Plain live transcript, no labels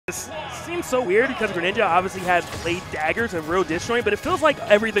seems so weird because Greninja obviously has blade daggers and real disjoint, but it feels like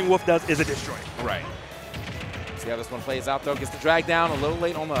everything Wolf does is a disjoint. Right. See how this one plays out though. Gets the drag down a little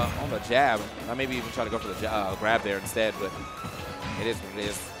late on the jab. I maybe even try to go for the grab there instead, but it is what it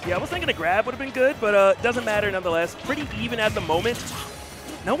is. Yeah, I was thinking a grab would have been good, but it doesn't matter nonetheless. Pretty even at the moment.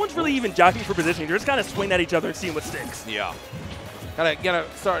 No one's really even jockeying for positioning. They're just kind of swinging at each other and seeing what sticks. Yeah. Gotta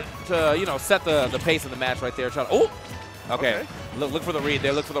start to set the pace of the match right there. Try to, okay. Look for the read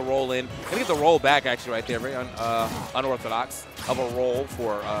there. Look for the roll in. Gonna get the roll back actually right there. Very unorthodox of a roll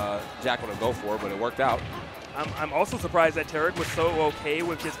for Jakal to go for, but it worked out. I'm also surprised that Tarik was so okay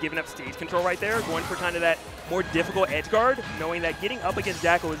with just giving up stage control right there, going for kind of that more difficult edge guard, knowing that getting up against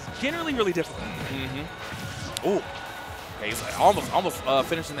Jakal is generally really difficult. Ooh. Okay, he's almost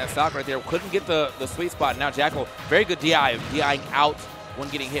finishing that stock right there. Couldn't get the sweet spot. Now Jakal, very good DIing out when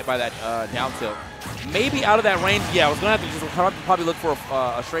getting hit by that down tilt. Maybe out of that range, yeah, I was going to have to just probably look for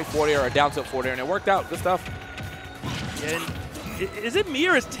a straight forward air or a down tilt forward air, and it worked out. Good stuff. Yeah, and is it me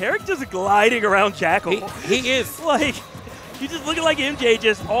or is Tarik just gliding around Jakal? He is. Like, he's just looking like MJ,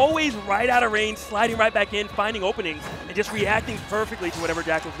 just always right out of range, sliding right back in, finding openings, and just reacting perfectly to whatever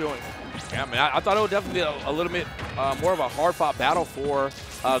Jakal's doing. Yeah, man, I thought it would definitely be a little bit more of a hard-fought battle for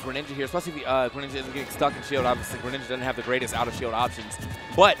Greninja here, especially if Greninja isn't getting stuck in shield. Obviously, Greninja doesn't have the greatest out-of-shield options.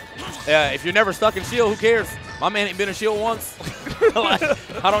 But if you're never stuck in shield, who cares? My man ain't been in shield once.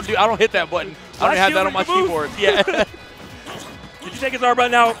 I don't hit that button. I don't have that on my keyboard. Yeah. Did you take his arm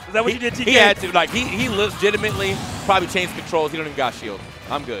right now? Is that what you did, TK? He had to. Like, he legitimately probably changed controls. He don't even got shield.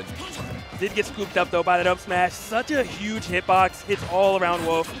 I'm good. Did get scooped up, though, by that up smash. Such a huge hitbox. Hits all around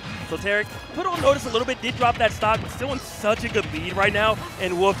Wolf. So Tarik put on notice a little bit, did drop that stock, but still in such a good lead right now.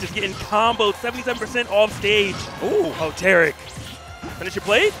 And Wolf just getting comboed 77% off stage. Ooh. Oh, Tarik. Finish your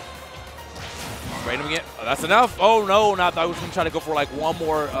plate? Sprayed him again. Oh, that's enough. Oh, no. I thought I was going to try to go for like one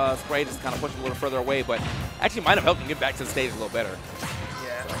more spray, just kind of push him a little further away, but actually might have helped him get back to the stage a little better.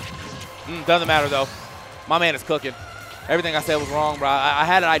 Yeah. Doesn't matter, though. My man is cooking. Everything I said was wrong, bro. I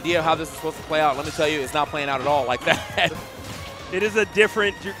had an idea of how this is supposed to play out. Let me tell you, it's not playing out at all like that. It is a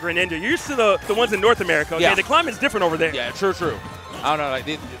different Greninja. You're used to the ones in North America. Okay? Yeah. The climate's different over there. Yeah, true. I don't know. Like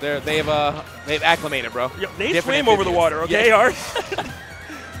they've acclimated, bro. Yeah, they swim over the water. Okay, yeah.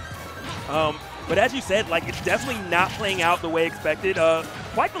 But as you said, like, it's definitely not playing out the way expected.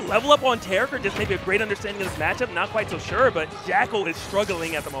 Quite the level up on Tarik, or just maybe a great understanding of this matchup. Not quite so sure, but Jakal is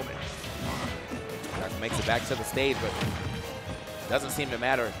struggling at the moment. Jakal makes it back to the stage, but doesn't seem to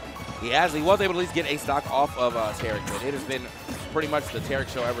matter. He was able to at least get a stock off of Tarik, but it has been pretty much the Tarik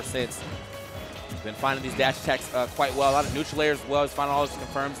show ever since. He's been finding these dash attacks quite well. A lot of neutral airs as well. He's finding all his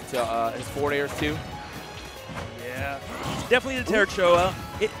confirms into his forward airs too. Yeah, definitely the Tarik show.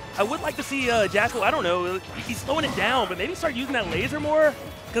 I would like to see Jakal, I don't know, he's slowing it down, but maybe start using that laser more,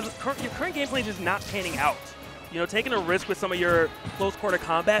 because your current game plan is just not panning out. You know, taking a risk with some of your close quarter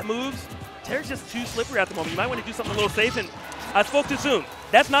combat moves, Tarik's just too slippery at the moment. You might want to do something a little safe, and I spoke too soon.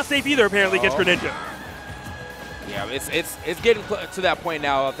 That's not safe either, apparently, against Greninja. Yeah, it's getting to that point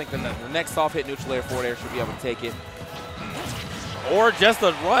now. I think the next soft hit neutral air forward air should be able to take it. Or just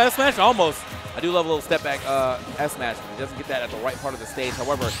a raw S smash, almost. I do love a little step back S smash, but he doesn't get that at the right part of the stage.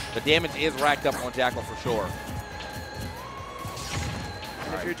 However, the damage is racked up on Jakal for sure.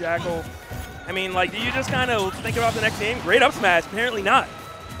 And if you're Jakal, I mean, like, do you just kind of think about the next game? Great up smash, apparently not.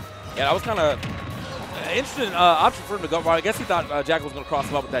 Yeah, that was kind of an interesting option for him to go for. I guess he thought Jakal was going to cross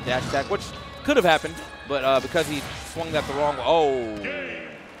him up with that dash attack, which could have happened, but because he swung that the wrong way.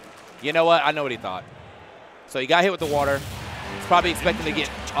 Oh. You know what? I know what he thought. So he got hit with the water. He's probably expecting to get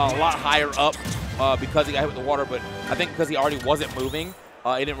a lot higher up because he got hit with the water, but I think because he already wasn't moving,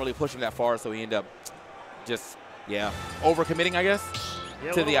 it didn't really push him that far, so he ended up just, over-committing, I guess,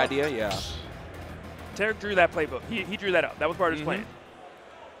 to the idea, yeah. Tarik drew that playbook. He drew that up. That was part of his plan.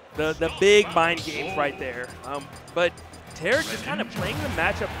 The big mind games right there. But Tarik just kind of playing the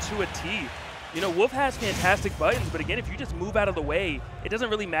matchup to a T. You know, Wolf has fantastic buttons, but again, if you just move out of the way, it doesn't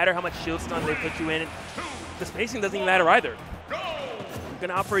really matter how much shield stun they put you in. The spacing doesn't even matter either. I'm going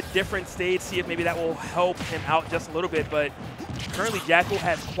to opt for a different stage, see if maybe that will help him out just a little bit, but currently Jakal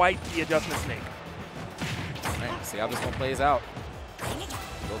has quite the adjustment snake. All right, see how this one plays out.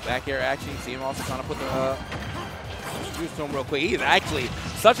 Little back air action. See him also trying to put the juice to him real quick. He is actually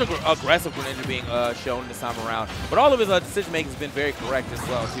such an aggressive Greninja being shown this time around. But all of his decision making has been very correct as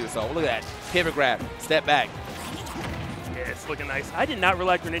well too. So look at that. Pivot grab, step back. Yeah, it's looking nice. I did not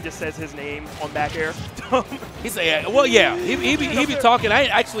realize Greninja says his name on back air. He's well, yeah. He be talking. I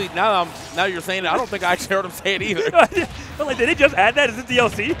actually now you're saying it. I don't think I actually heard him say it either. I'm like, did they just add that? Is it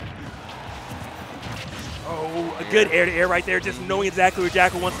DLC? Oh, a good air-to-air right there, just knowing exactly where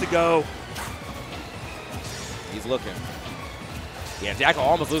Jakal wants to go. He's looking. Yeah, Jakal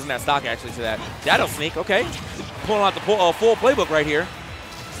almost losing that stock actually to that. That'll sneak, okay. Pulling out the full playbook right here.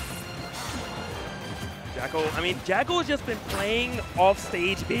 Jakal has just been playing off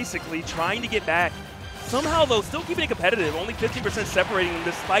stage basically, trying to get back. Somehow though, still keeping it competitive, only 15% separating them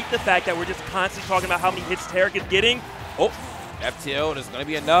despite the fact that we're just constantly talking about how many hits Tarik is getting. Oh, FTO, is going to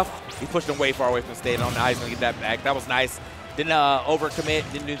be enough. He pushed him way far away from the stage. I don't know how he's going to get that back. That was nice. Didn't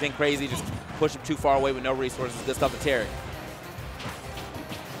overcommit, didn't do anything crazy, just pushed him too far away with no resources. Good stuff to Tarik.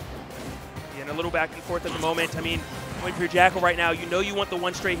 Yeah, and a little back and forth at the moment. I mean, waiting for your Jakal right now, you know you want the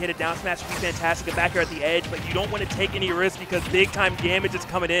one straight hit, a down smash would be fantastic, a back air at the edge, but you don't want to take any risk because big time damage is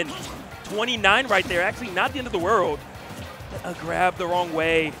coming in. 29 right there, actually not the end of the world. A grab the wrong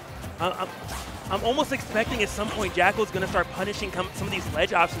way. I'm almost expecting at some point Jakal's going to start punishing some of these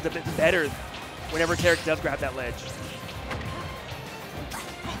ledge options a bit better whenever Tarik does grab that ledge.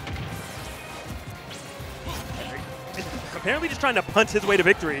 Apparently just trying to punt his way to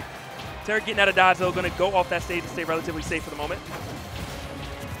victory. Tarik getting out of dodge, though, going to go off that stage and stay relatively safe for the moment.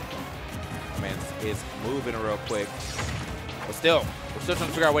 Man, is moving real quick. But still, we're still trying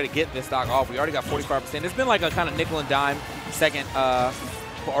to figure out a way to get this stock off. We already got 45%. It's been like a kind of nickel and dime second,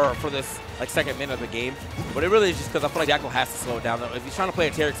 for this like second minute of the game. But it really is just because I feel like Jakal has to slow it down. Though. If he's trying to play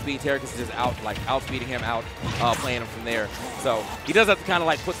at Tarik speed, Tarik is just outspeeding him, playing him from there. So he does have to kind of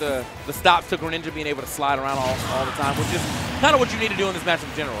like put the stops to Greninja being able to slide around all the time, which is kind of what you need to do in this match in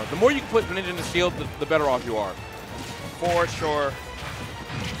general. The more you can put Greninja in the shield, the better off you are. For sure.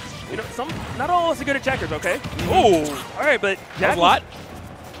 You know, not all of us are good at checkers, okay? Oh, all right, but Jakal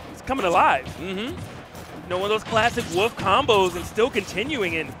is coming alive. You know, one of those classic wolf combos and still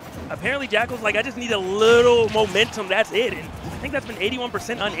continuing. And apparently Jakal's like, I just need a little momentum. That's it. And I think that's been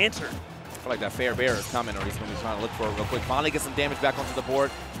 81% unanswered. I feel like that fair bear is coming, or he's going to be trying to look for it real quick. Finally get some damage back onto the board.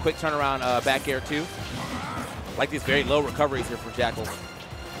 Quick turnaround back air, too. Like these very low recoveries here for Jakal.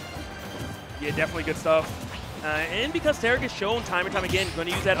 Yeah, definitely good stuff. And because Tarik has shown time and time again, going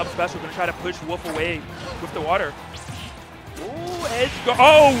to use that up special, going to try to push Wolf away with the water. Ooh, edge go.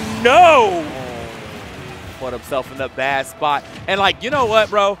 Oh, no! Put himself in a bad spot. And, like, you know what,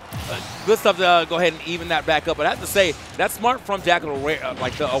 bro? Good stuff to go ahead and even that back up. But I have to say, that's smart from Jakal,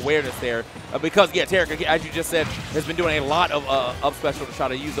 like the awareness there. Because, yeah, Tarik, as you just said, has been doing a lot of up special to try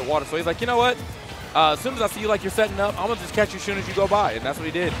to use the water. So he's like, you know what? As soon as I see you like you're setting up, I'm going to just catch you as soon as you go by. And that's what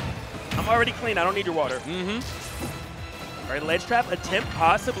he did. I'm already clean. I don't need your water. All right, ledge trap attempt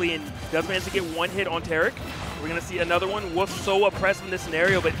possibly, and does manage to get one hit on Tarik. We're going to see another one. Wolf's so oppressed in this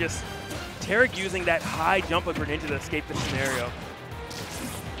scenario, but just Tarik using that high jump of Greninja to escape this scenario.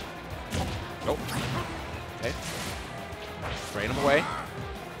 Nope. Okay. Spraying him away.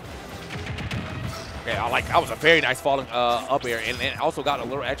 Okay, that was a very nice falling up air, and also got a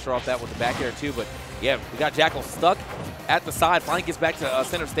little extra off that with the back air too. But yeah, we got Jakal stuck at the side. Finally gets back to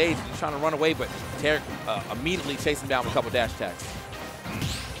center stage and trying to run away, but Tarik immediately chased him down with a couple dash attacks.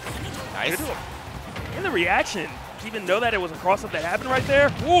 Nice. And the reaction, even though that it was a cross-up that happened right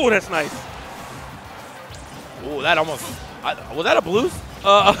there. Ooh, that's nice. Ooh, that almost was that a blues?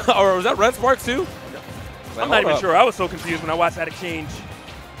 Or was that red spark too? I'm not even sure. I was so confused when I watched that exchange.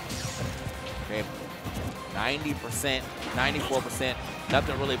 Okay. 90%, 94%,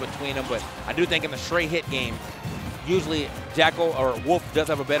 nothing really between them, but I do think in the straight hit game, usually Jakal or Wolf does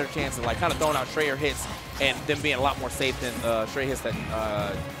have a better chance of like kind of throwing out straighter hits and them being a lot more safe than straight hits that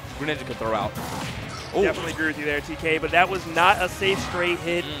Greninja could throw out. Ooh. Definitely agree with you there, TK, but that was not a safe straight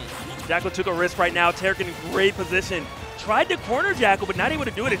hit. Jakal took a risk right now. Tarik in great position. Tried to corner Jakal, but not able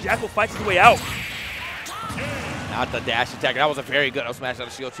to do it, and Jakal fights his way out. Not the dash attack. That was a very good up smash out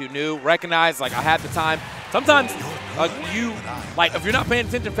of shield 2. Knew, recognized, like I had the time. Sometimes if you're not paying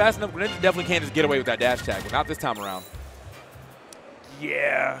attention fast enough, Greninja definitely can't just get away with that dash attack, but not this time around.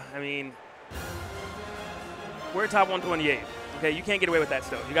 Yeah, I mean, we're top 128. Okay, you can't get away with that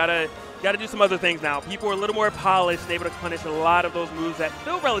still. You gotta do some other things now. People are a little more polished, able to punish a lot of those moves that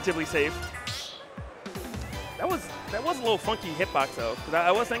feel relatively safe. That was a little funky hitbox though, because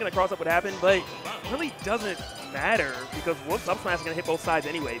I was thinking the cross up would happen, but it really doesn't matter because Wolf's up smash is gonna hit both sides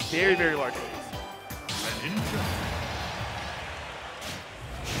anyway. Very, very large waves.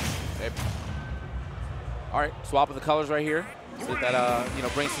 Okay. All right, swap of the colors right here. So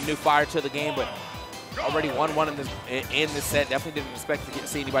that brings some new fire to the game, but already 1-1 in this set. Definitely didn't expect to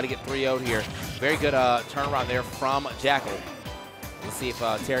see anybody get 3-0'd here. Very good turnaround there from Jakal. Let's see if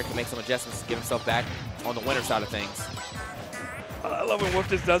Tarik can make some adjustments to get himself back on the winner side of things. I love when Wolf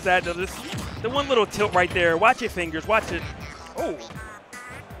just does that. The one little tilt right there. Watch your fingers. Watch it. Oh.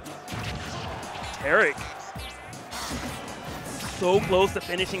 Tarik so close to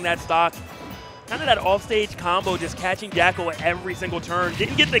finishing that stock. Kind of that offstage combo, just catching Jakal at every single turn.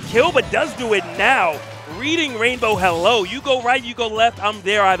 Didn't get the kill, but does do it now. Reading Rainbow, hello. You go right, you go left, I'm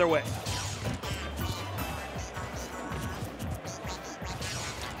there either way.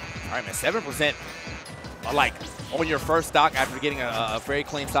 All right, man, 7% like on your first stock after getting a very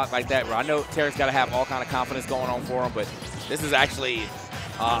clean stock like that, bro. I know Tarik's got to have all kind of confidence going on for him, but this is actually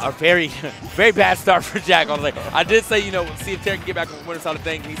a very, very bad start for Jakal. Like, I did say, you know, see if Tarik can get back on the winning side of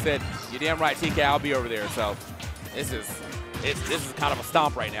things. He said, "You're damn right, TK. I'll be over there." So this is kind of a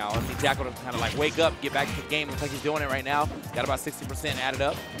stomp right now. I need Jakal to kind of like wake up, get back to the game. Looks like he's doing it right now. Got about 60% added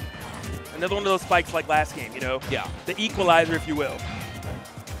up. Another one of those spikes like last game, you know? Yeah. The equalizer, if you will.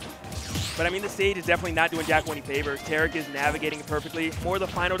 But I mean, the stage is definitely not doing Jakal any favors. Tarik is navigating it perfectly. More the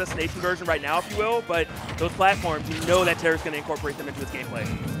final destination version right now, if you will. But those platforms, you know that Tarik's going to incorporate them into his gameplay.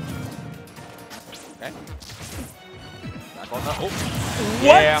 Okay.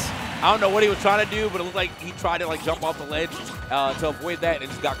 What? Yeah. I don't know what he was trying to do, but it looked like he tried to like jump off the ledge to avoid that, and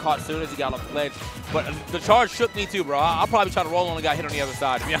just got caught as soon as he got off the ledge. But the charge shook me too, bro. I'll probably try to roll on and got hit on the other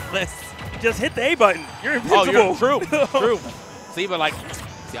side, to be honest. Just hit the A button. You're invincible. Oh, you're true. See, but like,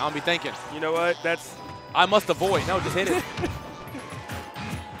 see, I don't be thinking. You know what? That's. I must avoid. No, just hit it.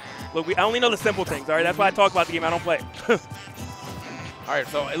 Look, I only know the simple things, all right? That's why I talk about the game I don't play. All right,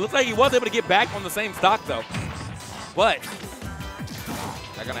 so it looks like he was able to get back on the same stock, though. But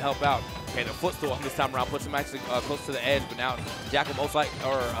they're going to help out. Okay, the footstool this time around puts him actually close to the edge, but now Jakal most likely,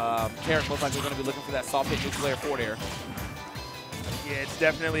 or Tarik most likely going to be looking for that soft hit nuclear forward air. Yeah, it's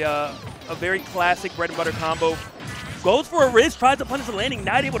definitely a very classic bread and butter combo. Goes for a wrist, tries to punish the landing,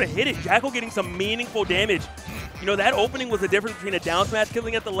 not able to hit it. Jakal getting some meaningful damage. You know, that opening was the difference between a down smash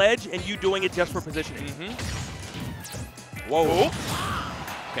killing at the ledge and you doing it just for positioning. Whoa.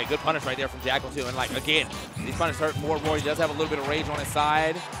 Okay, good punish right there from Jakal, too. And, like, again, these punishes hurt more and more. He does have a little bit of rage on his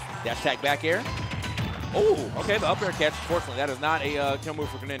side. Dash attack back air. Oh, okay, the up air catch. Fortunately, that is not a kill move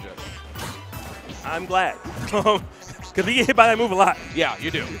for Greninja. I'm glad. Because we get hit by that move a lot. Yeah,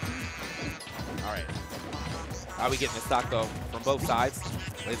 you do. All right. How are we getting this stock, though, from both sides?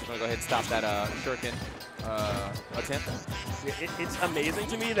 Laser's going to go ahead and stop that shuriken attempt. It's amazing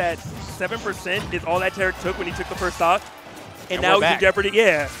to me that 7% is all that Tarik took when he took the first stock. And now he's in jeopardy.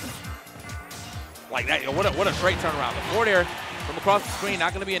 Yeah. Like that. What a straight turnaround. The forward air from across the screen,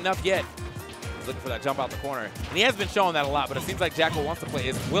 not going to be enough yet. He's looking for that jump out the corner. And he has been showing that a lot, but it seems like Jakal wants to play,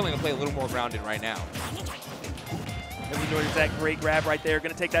 is willing to play a little more grounded right now. And we noticed that great grab right there.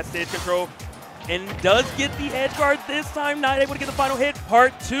 Going to take that stage control. And does get the edge guard this time. Not able to get the final hit.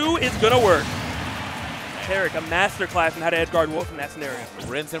 Part 2 is going to work. Tarik, a masterclass in how to edge guard Wolf in that scenario.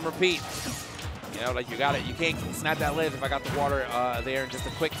 Rinse and repeat. You know, like you got it. You can't snap that ledge if I got the water there. Just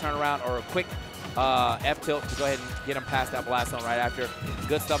a quick turnaround or a quick F tilt to go ahead and get him past that blast zone right after.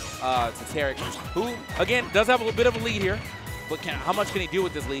 Good stuff to Tarik, who, again, does have a little bit of a lead here. But how much can he do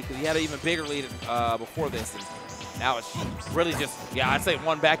with this lead? Because he had an even bigger lead before this. And now it's really just, yeah, I'd say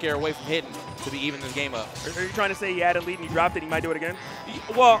one back air away from hitting to be even this game up. Are you trying to say he had a lead and he dropped it, he might do it again?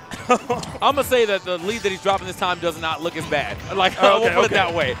 Well, I'm going to say that the lead that he's dropping this time does not look as bad. Like, we'll put it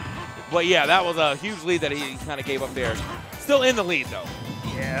that way. But, yeah, that was a huge lead that he kind of gave up there. Still in the lead, though.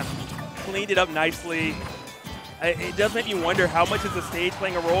 Yeah. Cleaned it up nicely. It does make you wonder how much is the stage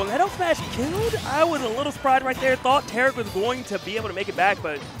playing a role. And that up smash killed? I was a little surprised right there. Thought Tarik was going to be able to make it back,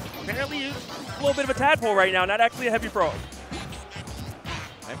 but apparently a little bit of a tadpole right now, not actually a heavy frog.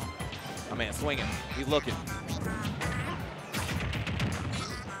 Okay. My man swinging. He's looking.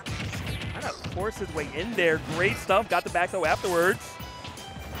 Kind of forced his way in there. Great stuff. Got the back throw afterwards.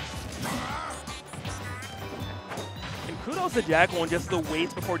 And kudos to Jakal on just the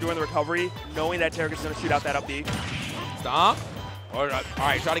waits before doing the recovery, knowing that Tarik is going to shoot out that up B. Stomp. All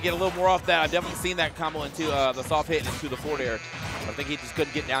right, try to get a little more off that. I've definitely seen that combo into the soft hit and into the forward air. I think he just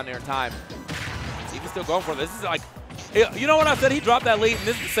couldn't get down there in time. He can still go for it. This is like, you know what I said? He dropped that lead, and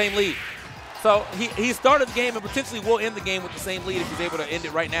this is the same lead. So he started the game and potentially will end the game with the same lead if he's able to end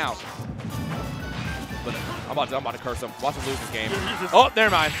it right now. But I'm about to curse him. Watch him lose this game. Oh, never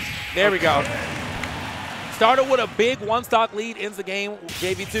mind. There we go. Started with a big one-stock lead, ends the game,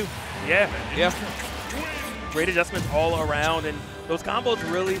 JV2. Yeah. Yeah. Great adjustments all around, and those combos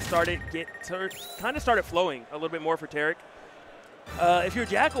really kind of started flowing a little bit more for Tarik. If you're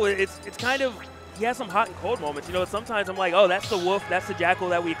Jakal, it's kind of, he has some hot and cold moments. You know, sometimes I'm like, oh, that's the Wolf, that's the Jakal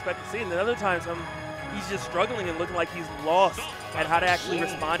that we expect to see. And then other times he's just struggling and looking like he's lost at how to actually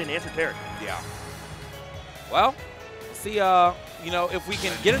respond and answer Tarik. Yeah. Well, see, you know, if we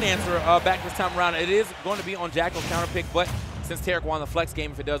can get an answer back this time around. It is going to be on Jakal's counter pick, but since Tarik won the flex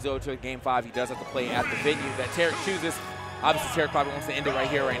game, if it does go to a game 5, he does have to play at the venue that Tarik chooses. Obviously, Tarik probably wants to end it right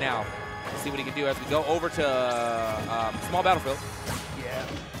here, right now. Let's see what he can do as we go over to small battlefield. Yeah.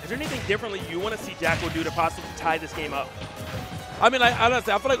 Is there anything differently you want to see Jakal do to possibly tie this game up? I mean,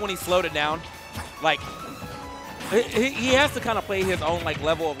 honestly, I feel like when he slowed it down, like, he has to kind of play his own like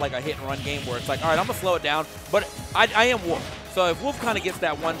level of like a hit and run game where it's like, all right, I'm gonna slow it down, but I am Wolf. So if Wolf kind of gets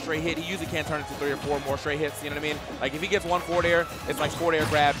that one straight hit, he usually can turn into 3 or 4 more straight hits. You know what I mean? Like if he gets one forward air, it's like forward air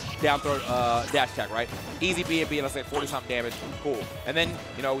grab, down throw, dash attack, right? Easy B and B, let's say 40 something damage, cool. And then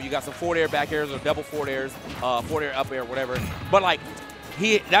you know you got some forward air back airs or double forward airs, forward air up air, whatever. But like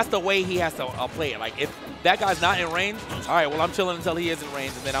that's the way he has to play it. Like if that guy's not in range, all right, well I'm chilling until he is in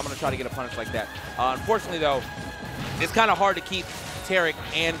range, and then I'm gonna try to get a punish like that. Unfortunately though, it's kind of hard to keep Tarik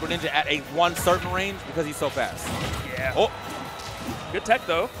and Greninja at a one certain range because he's so fast. Yeah. Oh. Good tech,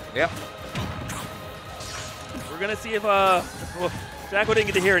 though. Yep. We're going to see if, well, Jakal didn't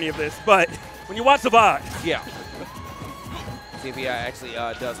get to hear any of this, but when you watch the VOD. Yeah. See if he actually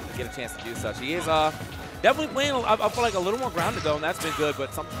does get a chance to do such. He is definitely playing, I feel like, a little more grounded, though, and that's been good,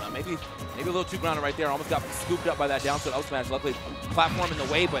 but something maybe a little too grounded right there. Almost got scooped up by that down tilt up smash. Luckily, platform in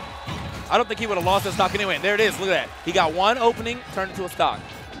the way, but I don't think he would have lost his stock anyway. And there it is. Look at that. He got one opening, turned into a stock.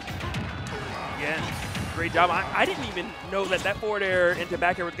 Yeah. Great job. I didn't even know that forward air into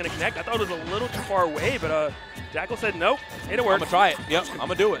back air was going to connect. I thought it was a little too far away, but Jakal said nope. It'll work. I'm going to try it. Yep, I'm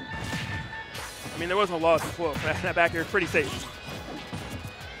going to do it. I mean, there was no loss as well. That back air is pretty safe.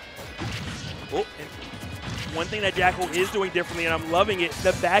 Oh, and one thing that Jakal is doing differently, and I'm loving it,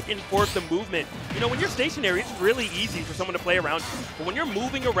 the back and forth, the movement. You know, when you're stationary, it's really easy for someone to play around you. But when you're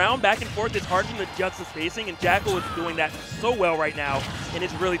moving around back and forth, it's hard to adjust the spacing, and Jakal is doing that so well right now, and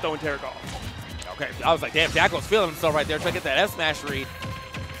it's really throwing Tarik off. Okay, I was like, damn, Jakal's feeling himself right there. Trying to get that F-smash read.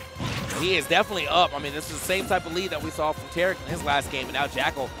 He is definitely up. I mean, this is the same type of lead that we saw from Tarik in his last game, and now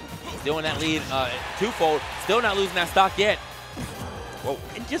Jakal is doing that lead twofold. Still not losing that stock yet. Whoa.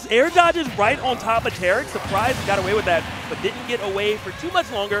 And just air dodges right on top of Tarik. Surprised he got away with that, but didn't get away for too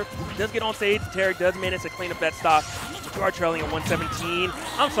much longer. He does get on stage. Tarik does manage to clean up that stock. You are trailing at 117.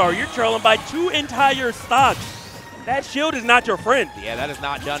 I'm sorry, you're trailing by 2 entire stocks. That shield is not your friend. Yeah, that has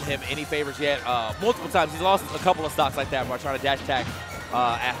not done him any favors yet. Multiple times. He's lost a couple of stocks like that by trying to dash attack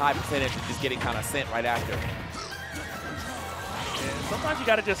at high percentage and just getting kind of sent right after. Yeah, sometimes you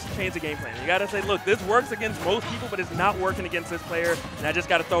got to just change the game plan. You got to say, look, this works against most people, but it's not working against this player, and I just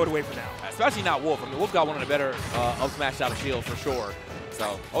got to throw it away for now. Especially not Wolf. I mean, Wolf got one of the better up smash out of shield for sure.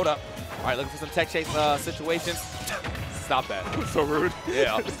 So, hold up. All right, looking for some tech chase situations. Stop that. So rude.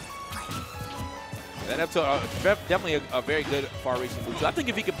 Yeah. That up to definitely a very good far-reaching move. So I think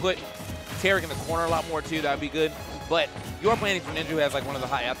if he could put Tarik in the corner a lot more too, that would be good. But you are playing Greninja, who has like one of the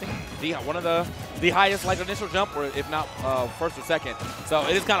high, I think one of the highest like initial jump, or if not first or second. So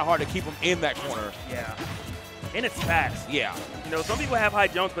it is kind of hard to keep him in that corner. Yeah. And it's fast. Yeah. You know, some people have high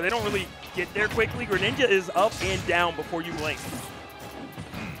jumps, but they don't really get there quickly. Greninja is up and down before you blink.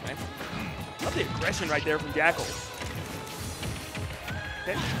 Okay. Love the aggression right there from Jakal.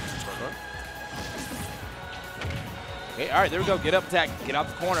 Okay. Okay, all right, there we go. Get up attack, get out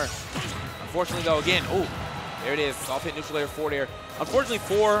the corner. Unfortunately, though, again, oh, there it is. Off hit neutral air forward air. Unfortunately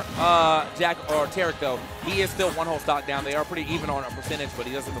for Tarik, though, he is still one whole stock down. They are pretty even on a percentage, but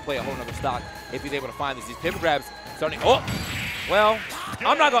he doesn't have to play a whole nother stock if he's able to find these. These pivot grabs starting. Oh, well,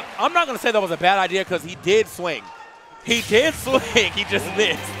 I'm not gonna say that was a bad idea because he did swing. He did swing. He just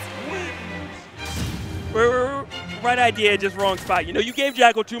missed. Right idea, just wrong spot. You know, you gave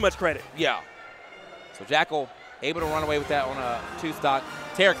Jakal too much credit. Yeah. So Jakal able to run away with that on a 2 stock.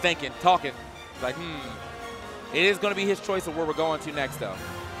 Tarik thinking, talking, like, It is going to be his choice of where we're going to next, though.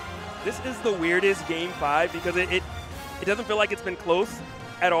 This is the weirdest Game 5 because it doesn't feel like it's been close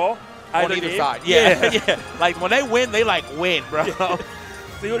at all. On either side. Yeah. Yeah. Like, when they win, they, like, win, bro. Yeah.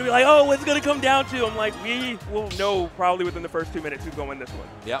 So you would be like, oh, what's it going to come down to? I'm like, we will know probably within the first 2 minutes who's going to win this one.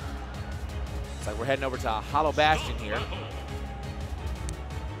 Yep. It's like we're heading over to Hollow Bastion here.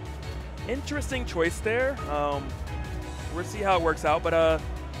 Interesting choice there. We'll see how it works out. But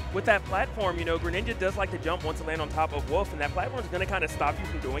with that platform, you know, Greninja does like to jump once to land on top of Wolf, and that platform is going to kind of stop you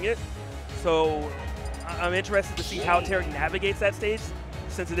from doing it. So I'm interested to see how Tarik navigates that stage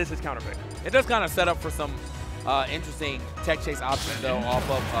since it is his counter pick. It does kind of set up for some interesting tech chase options, though, off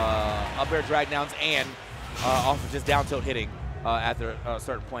of up air drag downs and off of just down tilt hitting after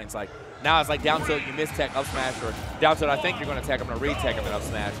certain points. Like, now it's like down tilt, you miss tech, up smash, or down tilt, I think you're going to tech, I'm going to re-tech him and up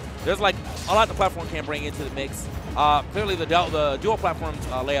smash. There's like a lot the platform can bring into the mix. Clearly the dual platform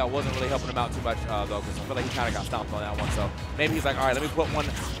layout wasn't really helping him out too much, though, because I feel like he kind of got stomped on that one. So maybe he's like, all right, let me put one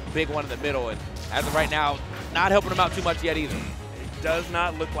big one in the middle. And as of right now, not helping him out too much yet either. It does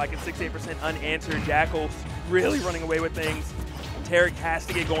not look like it's 68% unanswered. Jakal really running away with things. Tarik has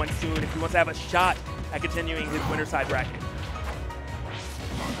to get going soon if he wants to have a shot at continuing his winner side bracket.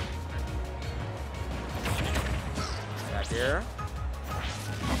 Back here.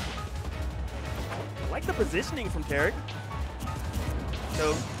 I like the positioning from Tarik.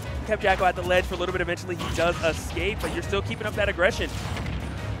 So kept Jakal at the ledge for a little bit. Eventually he does escape, but you're still keeping up that aggression.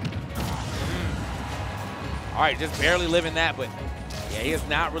 All right, just barely living that, but yeah, he has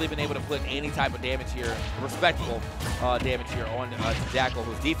not really been able to put any type of damage here, respectable damage here on Jakal,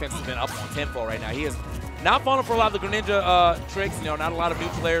 whose defense has been up on tempo right now. He is not falling for a lot of the Greninja tricks, you know, not a lot of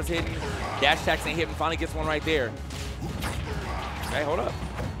neutral airs hitting. Dash attacks ain't hitting, finally gets one right there. Okay, hold up.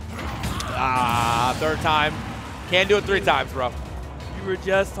 Ah, third time. Can't do it 3 times, bro. You were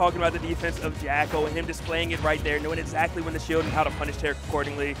just talking about the defense of Jakal and him displaying it right there, knowing exactly when to shield and how to punish Tarik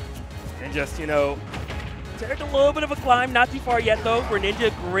accordingly. And just, you know, Tarik a little bit of a climb, not too far yet though.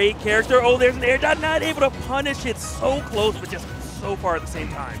 Greninja, great character. Oh, there's an air dot, not able to punish it. So close, but just so far at the same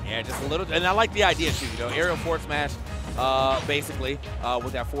time. Yeah, just a little, and I like the idea too, you know, aerial forward smash, basically,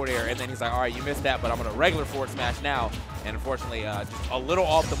 with that forward air, and then he's like, all right, you missed that, but I'm gonna regular forward smash now. And unfortunately, just a little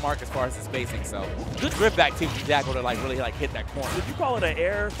off the mark as far as the spacing. So good grip back too from Jakal to like really like hit that corner. Would you call it an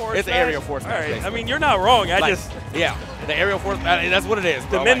air forward It's smash? an aerial forward smash. All right, basically. I mean, you're not wrong. Yeah, the aerial forward, that's what it is,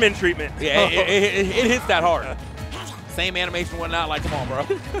 bro. The Min-Min treatment. Yeah, it hits that hard. Same animation, whatnot. Like, come on, bro.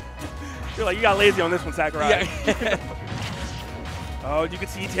 You're like, you got lazy on this one, Sakurai. Yeah. Oh, you can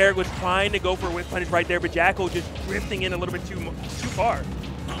see Tarik was trying to go for a whip punish right there, but Jakal just drifting in a little bit too far.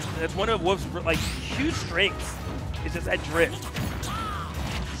 That's one of Wolf's like huge strengths. It's just that drift.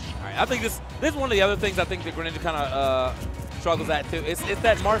 All right, I think this is one of the other things I think that Greninja kind of struggles at too. It's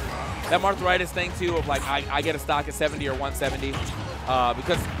that Martharitis thing too of like I get a stock at 70 or 170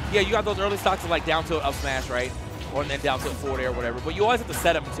 because yeah, you got those early stocks of like down tilt up smash, right? Or then down tilt forward air or whatever. But you always have to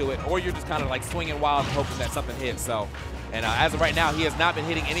set him to it, or you're just kind of like swinging wild and hoping that something hits. So. And as of right now, he has not been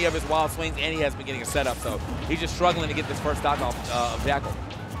hitting any of his wild swings, and he has been getting a setup. So he's just struggling to get this first stock off of Jakal.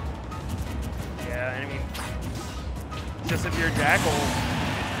 Yeah, I mean, just if you're Jakal,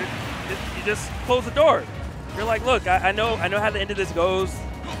 you just close the door. You're like, look, I know how the end of this goes.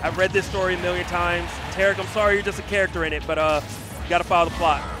 I've read this story a million times. Tarik, I'm sorry, you're just a character in it, but you got to follow the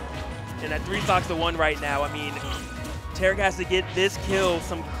plot. And at 3 stocks to 1 right now, I mean, Tarik has to get this kill,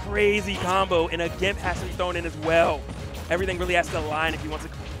 some crazy combo, and a Gimp has to be thrown in as well. Everything really has to align if he wants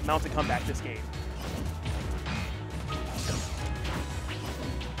to mount a comeback this game.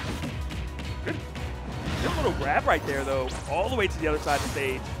 Good little grab right there, though, all the way to the other side of the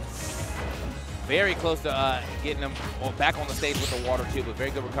stage. Very close to getting him back on the stage with the water, too, but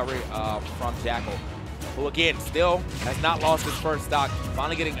very good recovery from Jakal, who, again, still has not lost his first stock.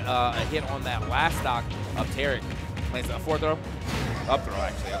 Finally getting a hit on that last stock of Tarik. Plays a 4th throw? Up throw,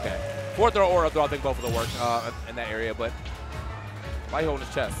 actually, okay. 4th throw or up throw, I think both of the work in that area, but why are you holding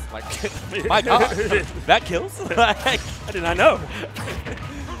his chest? Like, my God, that kills? I did not know.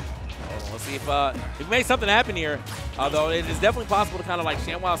 Let's see if we make something happen here. Though it is definitely possible to kind of like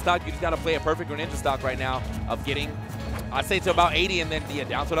ShamWow stock. You just got to play a perfect Greninja stock right now of getting, I'd say, to about 80 and then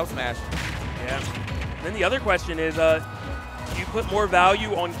down to an up smash. Yeah. And then the other question is, do you put more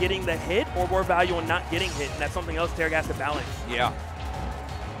value on getting the hit or more value on not getting hit? And that's something else Tarik has to balance. Yeah.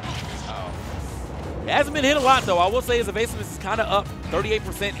 He hasn't been hit a lot, though. I will say his evasiveness is kind of up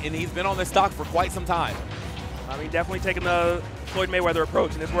 38%, and he's been on this stock for quite some time. I mean, definitely taking the Floyd Mayweather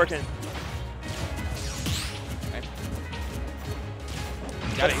approach, and it's working.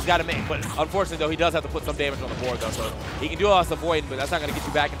 Okay. He's got to make, but unfortunately, though, he does have to put some damage on the board, though. So he can do all this avoiding, but that's not going to get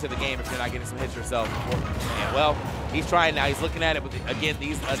you back into the game if you're not getting some hits yourself. And, well, he's trying now. He's looking at it, but again,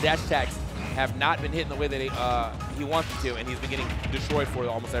 these dash attacks have not been hitting the way that he wants them to, and he's been getting destroyed for it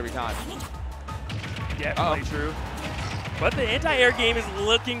almost every time. Definitely true. But the anti-air game is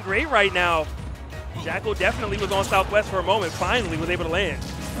looking great right now. Jakal definitely was on Southwest for a moment, finally was able to land.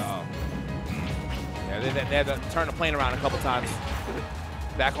 Yeah, they had to turn the plane around a couple times.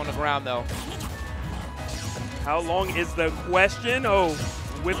 Back on the ground, though. How long is the question? Oh,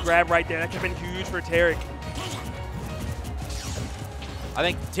 whip grab right there. That could have been huge for Tarik. I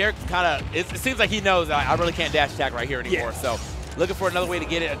think Tarik kind of, it seems like he knows I really can't dash attack right here anymore. Yeah. So looking for another way to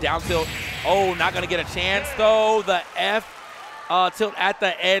get it, a down tilt. Oh, not going to get a chance, though. The F tilt at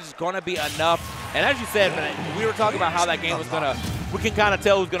the edge is going to be enough. And as you said, man, we were talking about how that game was going to, we can kind of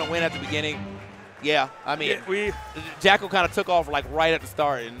tell who's going to win at the beginning. Yeah, I mean, Jakal kind of took off like right at the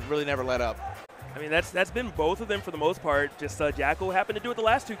start and really never let up. I mean, that's been both of them for the most part. Just Jakal happened to do it the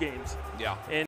last 2 games. Yeah. And